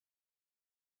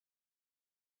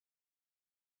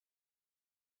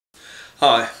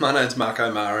Hi, my name's Mark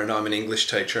O'Mara and I'm an English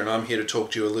teacher, and I'm here to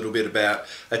talk to you a little bit about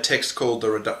a text called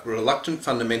The Reluctant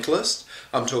Fundamentalist.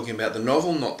 I'm talking about the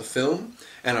novel, not the film,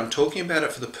 and I'm talking about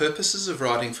it for the purposes of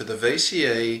writing for the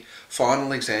VCE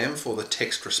final exam for the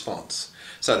text response.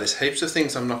 So there's heaps of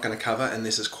things I'm not going to cover, and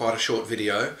this is quite a short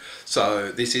video,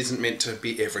 so this isn't meant to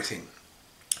be everything.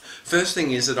 First thing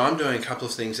is that I'm doing a couple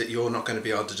of things that you're not going to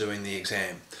be able to do in the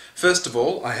exam. First of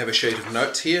all, I have a sheet of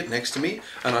notes here next to me,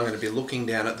 and I'm going to be looking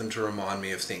down at them to remind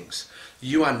me of things.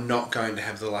 You are not going to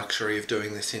have the luxury of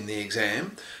doing this in the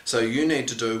exam, so you need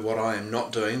to do what I am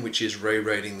not doing, which is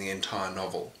rereading the entire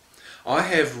novel. I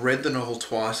have read the novel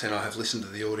twice and I have listened to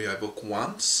the audiobook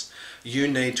once. You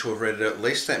need to have read it at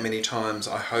least that many times,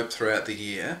 I hope, throughout the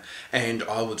year, and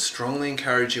I would strongly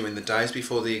encourage you in the days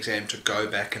before the exam to go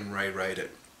back and reread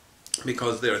it.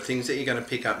 Because there are things that you're going to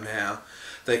pick up now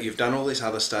that you've done all this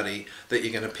other study that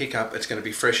you're going to pick up. It's going to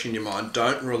be fresh in your mind.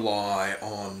 Don't rely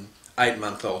on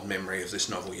 8-month-old memory of this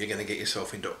novel. You're going to get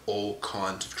yourself into all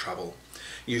kinds of trouble.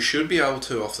 You should be able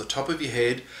to, off the top of your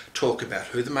head, talk about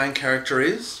who the main character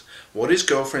is, what his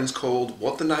girlfriend's called,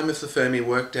 what the name of the firm he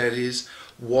worked at is,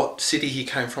 what city he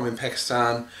came from in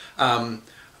Pakistan,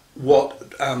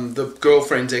 what the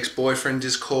girlfriend's ex-boyfriend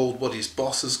is called, what his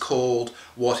boss is called,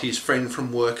 what his friend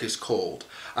from work is called.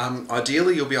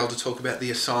 Ideally, you'll be able to talk about the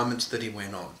assignments that he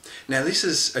went on. Now, this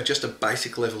is just a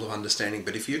basic level of understanding,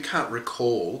 but if you can't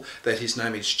recall that his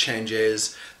name is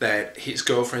Changes, that his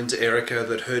girlfriend's Erica,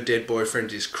 that her dead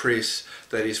boyfriend is Chris,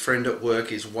 that his friend at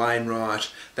work is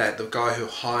Wainwright, that the guy who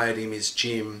hired him is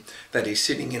Jim, that he's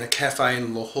sitting in a cafe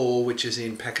in Lahore, which is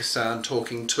in Pakistan,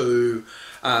 talking to...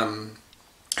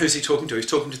 who's he talking to? He's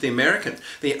talking to the American,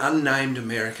 the unnamed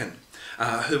American,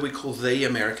 who we call the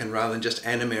American rather than just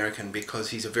an American, because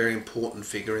he's a very important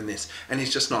figure in this, and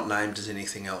he's just not named as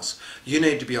anything else. You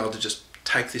need to be able to just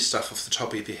take this stuff off the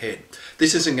top of your head.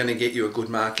 This isn't going to get you a good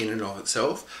mark in and of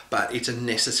itself, but it's a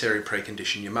necessary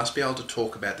precondition. You must be able to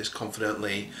talk about this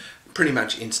confidently, pretty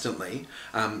much instantly,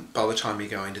 by the time you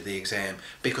go into the exam,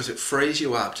 because it frees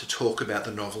you up to talk about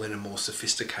the novel in a more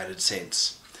sophisticated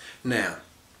sense. Now,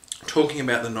 talking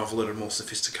about the novel at a more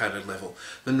sophisticated level.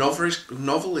 The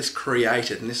novel is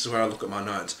created, and this is where I look at my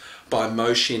notes, by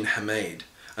Mohsin Hamid.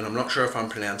 And I'm not sure if I'm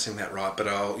pronouncing that right, but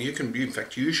in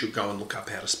fact, you should go and look up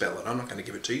how to spell it. I'm not going to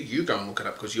give it to you. You go and look it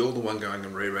up because you're the one going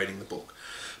and rereading the book.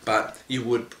 But you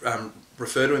would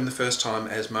refer to him the first time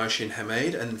as Mohsin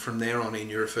Hamid, and from there on in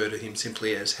you refer to him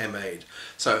simply as Hamid.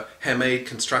 So Hamid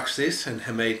constructs this and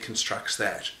Hamid constructs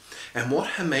that. And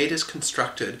what Hamid has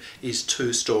constructed is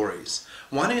two stories.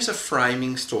 One is a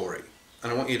framing story,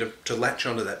 and I want you to latch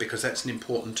onto that because that's an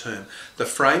important term. The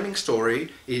framing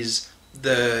story is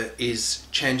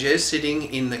Changes sitting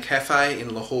in the cafe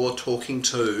in Lahore talking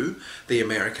to the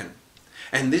American.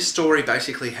 And this story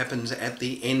basically happens at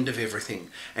the end of everything.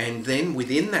 And then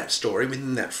within that story,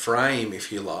 within that frame,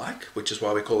 if you like, which is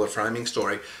why we call it a framing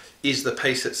story, is the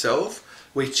piece itself,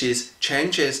 which is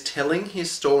Changes telling his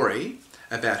story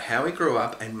about how he grew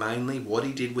up and mainly what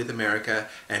he did with America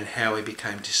and how he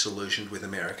became disillusioned with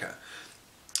America.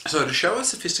 So to show a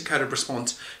sophisticated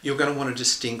response, you're going to want to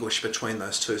distinguish between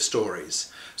those two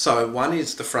stories. So one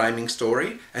is the framing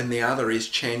story and the other is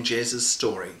Changes'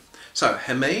 story. So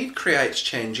Hamid creates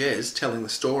Changes telling the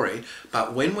story,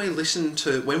 but when we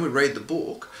read the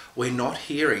book, we're not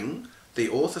hearing the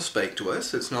author speak to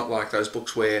us. It's not like those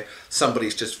books where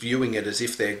somebody's just viewing it as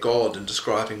if they're God and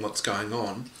describing what's going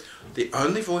on. The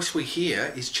only voice we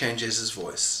hear is Changes'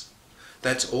 voice.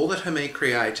 That's all that Hamid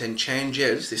creates, and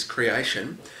Changes, this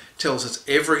creation, tells us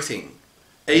everything,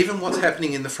 even what's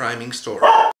happening in the framing story.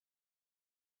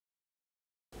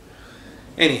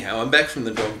 Anyhow, I'm back from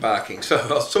the dog barking. So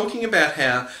I was talking about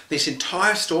how this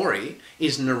entire story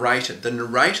is narrated. The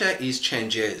narrator is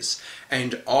Changes,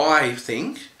 and I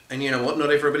think, and you know what,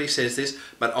 not everybody says this,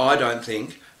 but I don't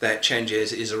think that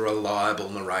Changes is a reliable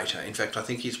narrator. In fact, I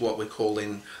think he's what we call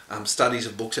in studies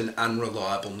of books an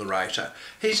unreliable narrator.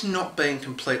 He's not being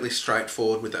completely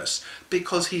straightforward with us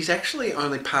because he's actually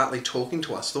only partly talking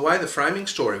to us. The way the framing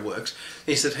story works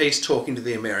is that he's talking to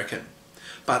the American.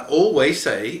 But all we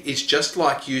see is just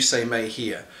like you see me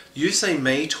here. You see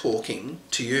me talking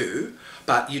to you,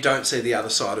 but you don't see the other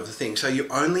side of the thing. So you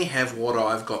only have what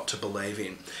I've got to believe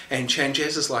in. And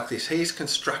Changes is like this. He's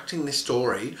constructing this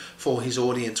story for his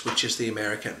audience, which is the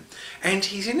American. And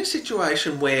he's in a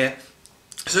situation where,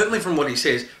 certainly from what he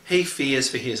says, he fears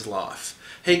for his life.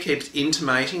 He keeps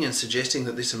intimating and suggesting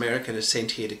that this American is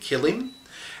sent here to kill him.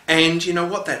 And you know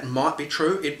what, that might be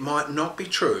true, it might not be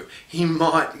true. He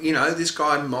might, this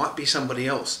guy might be somebody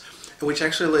else. Which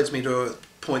actually leads me to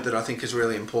point that I think is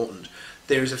really important.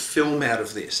 There is a film out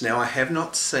of this. Now, I have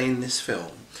not seen this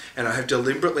film, and I have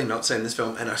deliberately not seen this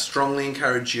film, and I strongly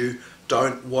encourage you,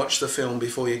 don't watch the film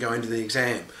before you go into the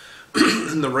exam.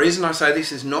 And the reason I say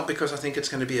this is not because I think it's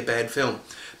going to be a bad film,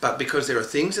 but because there are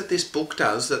things that this book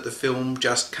does that the film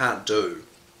just can't do.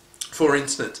 For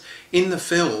instance, in the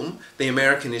film, the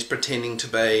American is pretending to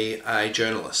be a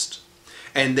journalist.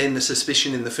 And then the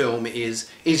suspicion in the film is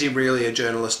he really a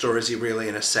journalist, or is he really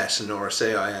an assassin or a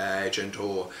CIA agent,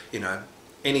 or, you know,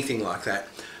 anything like that.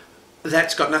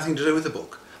 That's got nothing to do with the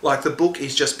book. Like, the book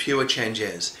is just pure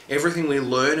Changes. Everything we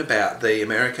learn about the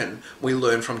American, we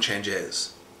learn from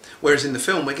Changes. Whereas in the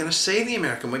film, we're going to see the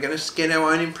American, we're going to get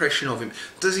our own impression of him.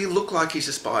 Does he look like he's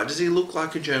a spy? Does he look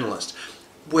like a journalist?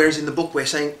 Whereas in the book, we're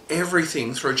seeing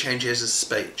everything through Changes'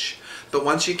 speech. But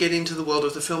once you get into the world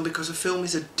of the film, because a film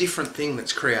is a different thing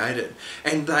that's created,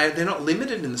 and they're not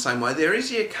limited in the same way. There is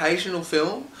the occasional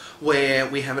film where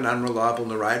we have an unreliable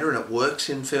narrator and it works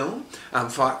in film.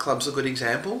 Fight Club's a good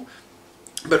example.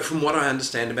 But from what I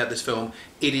understand about this film,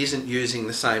 it isn't using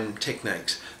the same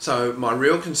techniques. So my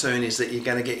real concern is that you're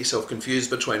going to get yourself confused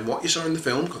between what you saw in the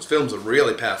film, because film's a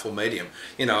really powerful medium.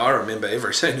 You know, I remember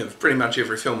every scene of pretty much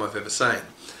every film I've ever seen,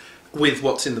 with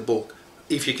what's in the book.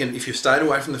 If you've stayed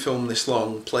away from the film this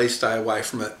long, please stay away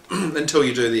from it until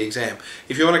you do the exam.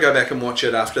 If you want to go back and watch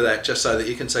it after that, just so that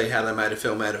you can see how they made a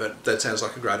film out of it, that sounds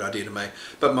like a great idea to me.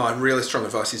 But my really strong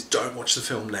advice is don't watch the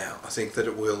film now. I think that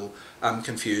it will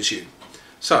confuse you.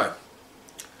 So,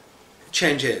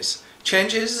 Changes.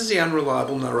 Changes, as the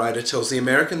unreliable narrator, tells the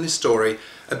American this story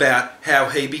about how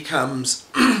he becomes,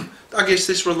 I guess,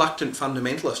 this reluctant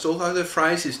fundamentalist, although the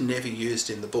phrase is never used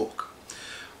in the book.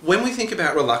 When we think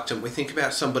about reluctant, we think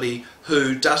about somebody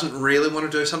who doesn't really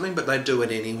want to do something, but they do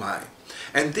it anyway.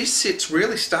 And this sits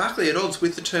really starkly at odds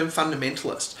with the term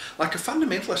fundamentalist. Like, a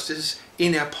fundamentalist is,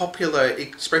 in our popular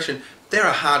expression, they're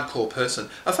a hardcore person.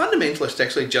 A fundamentalist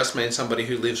actually just means somebody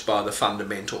who lives by the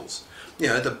fundamentals, you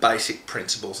know, the basic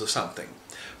principles of something.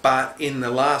 But in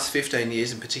the last 15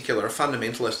 years in particular, a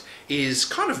fundamentalist is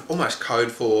kind of almost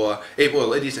code for, it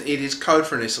is code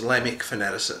for an Islamic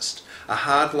fanaticist. A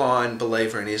hardline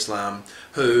believer in Islam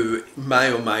who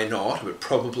may or may not, but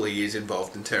probably is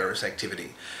involved in terrorist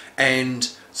activity. And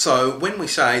so when we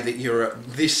say that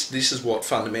this is what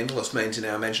fundamentalist means in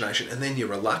our imagination, and then you're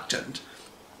reluctant,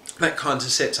 that kind of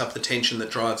sets up the tension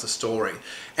that drives the story.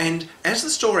 And as the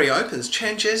story opens,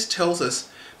 Changes tells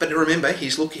us, but remember,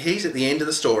 he's at the end of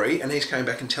the story, and he's coming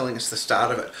back and telling us the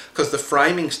start of it, because the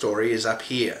framing story is up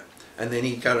here. And then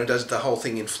he kind of does the whole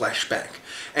thing in flashback.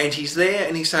 And he's there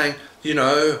and he's saying, you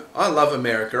know, I love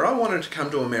America. I wanted to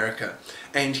come to America.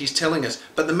 And he's telling us,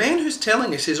 but the man who's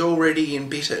telling us is already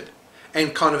embittered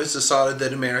and kind of has decided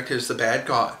that America is the bad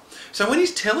guy. So when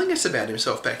he's telling us about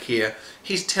himself back here,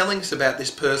 he's telling us about this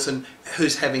person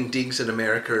who's having digs at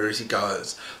America as he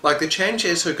goes. Like, the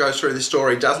Changes who goes through the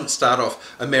story doesn't start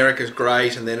off, America's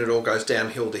great, and then it all goes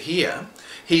downhill to here.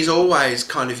 He's always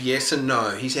kind of yes and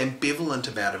no. He's ambivalent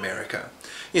about America.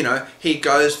 You know, he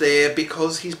goes there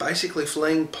because he's basically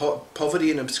fleeing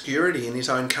poverty and obscurity in his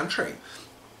own country.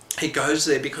 He goes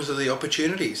there because of the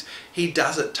opportunities. He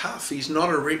does it tough. He's not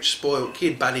a rich, spoiled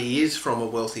kid, but he is from a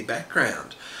wealthy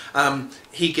background.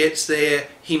 He gets there,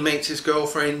 he meets his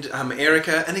girlfriend,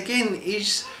 Erica, and again,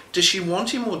 does she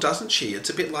want him or doesn't she? It's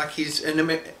a bit like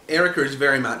Erica is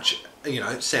very much, you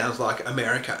know, sounds like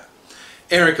America.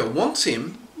 Erica wants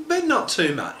him, but not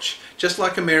too much. Just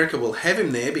like America will have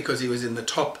him there because he was in the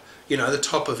top, you know, the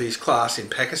top of his class in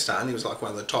Pakistan. He was like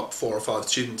one of the top 4 or 5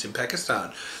 students in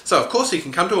Pakistan. So of course he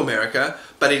can come to America,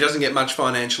 but he doesn't get much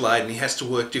financial aid and he has to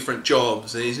work different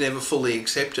jobs and he's never fully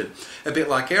accepted. A bit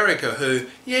like Erica, who,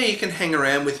 yeah, you can hang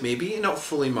around with me, but you're not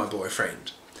fully my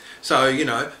boyfriend. So, you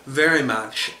know, very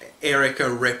much Erica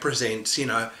represents, you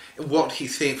know, what he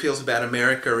feels about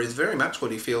America is very much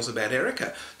what he feels about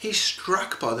Erica. He's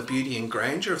struck by the beauty and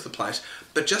grandeur of the place,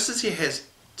 but just as he has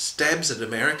stabs at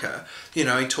America, you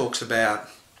know, he talks about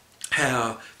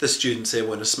how the students there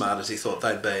weren't as smart as he thought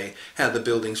they'd be, how the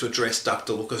buildings were dressed up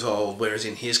to look as old, whereas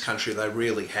in his country they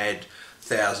really had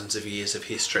thousands of years of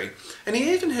history. And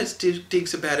he even has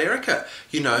digs about Erica.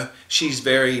 You know, she's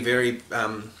very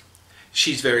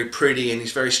pretty and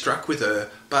he's very struck with her,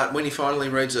 but when he finally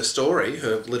reads her story,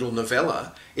 her little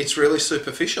novella, it's really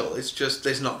superficial. It's just,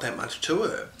 there's not that much to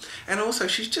her. And also,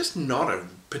 she's just not a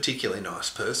particularly nice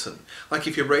person. Like,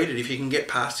 if you read it, if you can get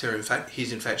past her,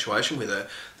 his infatuation with her,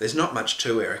 there's not much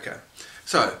to Erica.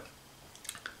 So,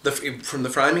 from the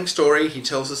framing story, he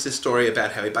tells us this story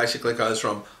about how he basically goes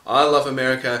from, I love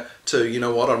America, to, you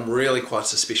know what, I'm really quite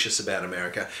suspicious about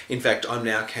America. In fact, I'm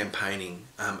now campaigning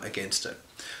against it.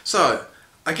 So,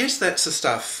 I guess that's the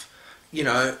stuff, you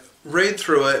know, read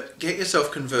through it, get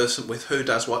yourself conversant with who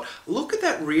does what. Look at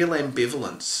that real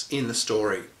ambivalence in the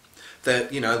story.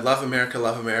 That, you know, love America,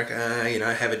 you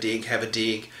know, have a dig,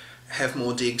 have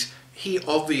more digs. He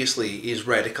obviously is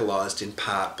radicalised in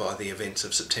part by the events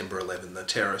of September 11, the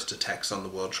terrorist attacks on the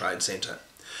World Trade Center.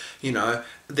 You know,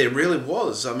 there really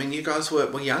was, I mean, you guys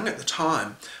were young at the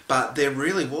time, but there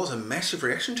really was a massive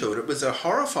reaction to it. It was a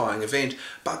horrifying event,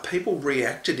 but people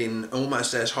reacted in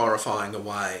almost as horrifying a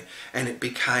way, and it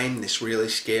became this really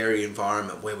scary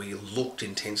environment where we looked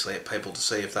intensely at people to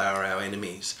see if they were our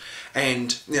enemies.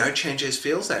 And, you know, Changes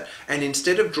feels that. And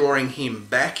instead of drawing him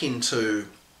back into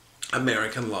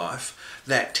American life,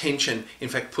 that tension in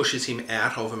fact pushes him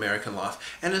out of American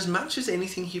life, and as much as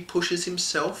anything he pushes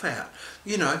himself out.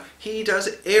 You know, he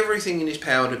does everything in his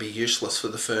power to be useless for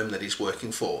the firm that he's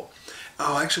working for.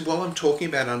 Oh, actually, while I'm talking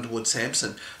about Underwood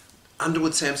Sampson's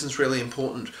really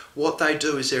important. What they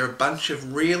do is they're a bunch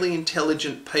of really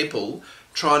intelligent people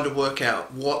trying to work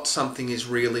out what something is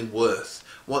really worth,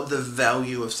 what the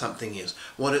value of something is,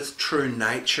 what its true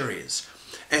nature is.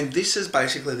 And this is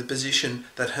basically the position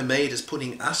that Hamid is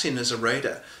putting us in as a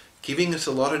reader, giving us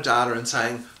a lot of data and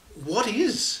saying, what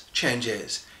is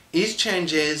Changes? Is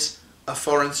Changes a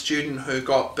foreign student who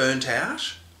got burnt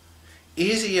out?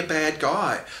 Is he a bad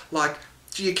guy? Like,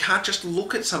 you can't just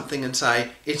look at something and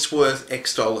say, it's worth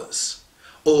X dollars.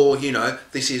 Or, you know,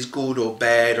 this is good or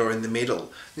bad or in the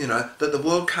middle. You know, that the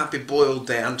world can't be boiled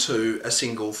down to a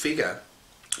single figure.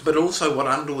 But also what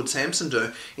Underwood Sampson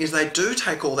do is they do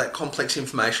take all that complex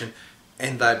information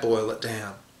and they boil it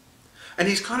down. And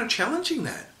he's kind of challenging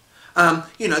that.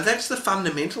 You know, that's the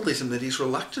fundamentalism that he's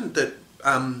reluctant, that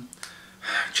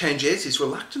Changes is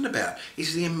reluctant about,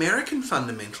 is the American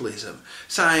fundamentalism,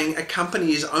 saying a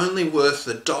company is only worth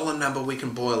the dollar number we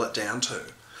can boil it down to.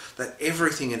 That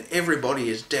everything and everybody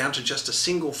is down to just a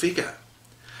single figure.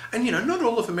 And, you know, not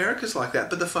all of America's like that,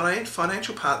 but the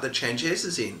financial part that Changes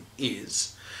is in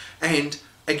is. And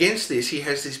against this, he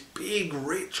has this big,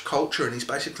 rich culture, and he's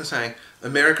basically saying,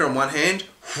 America on one hand,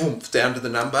 whoomph, down to the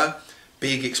number,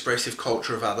 big, expressive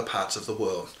culture of other parts of the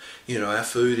world. You know, our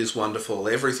food is wonderful,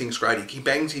 everything's great.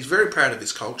 He's very proud of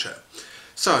his culture.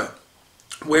 So,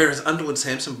 whereas Underwood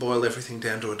Sampson boil everything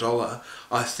down to a dollar,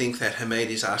 I think that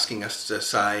Hamid is asking us to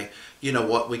say, you know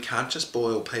what, we can't just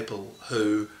boil people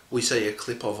who we see a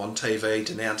clip of on TV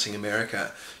denouncing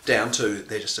America down to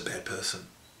they're just a bad person.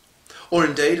 Or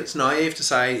indeed, it's naive to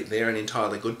say they're an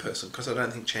entirely good person, because I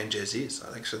don't think Changes is.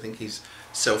 I actually think he's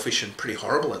selfish and pretty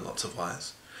horrible in lots of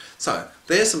ways. So,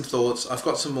 there's some thoughts. I've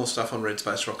got some more stuff on Red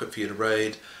Space Rocket for you to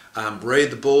read. Read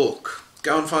the book.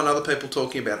 Go and find other people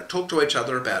talking about it. Talk to each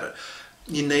other about it.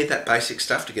 You need that basic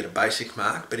stuff to get a basic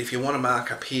mark, but if you want to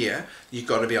mark up here, you've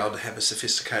got to be able to have a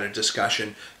sophisticated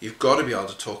discussion. You've got to be able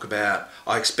to talk about,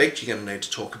 I expect you're going to need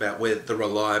to talk about where the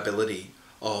reliability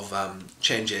of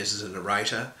Changes as a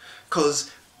narrator,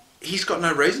 because he's got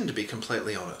no reason to be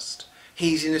completely honest.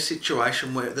 He's in a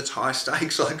situation where it's high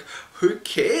stakes, like, who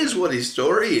cares what his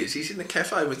story is? He's in a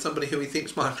cafe with somebody who he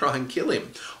thinks might try and kill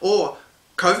him. Or,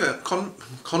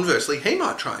 conversely, he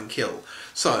might try and kill.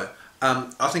 So,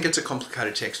 I think it's a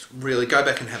complicated text. Really, go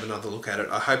back and have another look at it.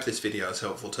 I hope this video is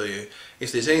helpful to you.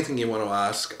 If there's anything you want to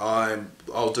ask,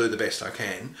 I'll do the best I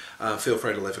can. Feel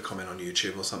free to leave a comment on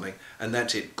YouTube or something. And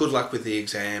that's it. Good luck with the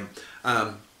exam.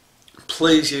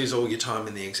 Please use all your time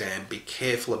in the exam. Be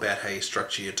careful about how you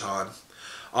structure your time.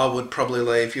 I would probably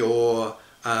leave your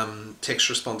text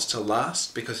response till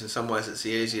last, because in some ways it's the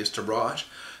easiest to write.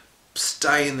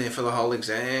 Stay in there for the whole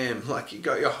exam. Like, you've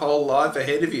got your whole life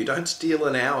ahead of you. Don't steal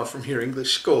an hour from your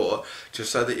English score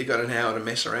just so that you've got an hour to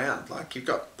mess around. Like, you've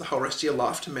got the whole rest of your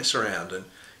life to mess around and,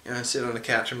 you know, sit on the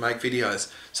couch and make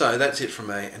videos. So that's it from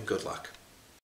me, and good luck.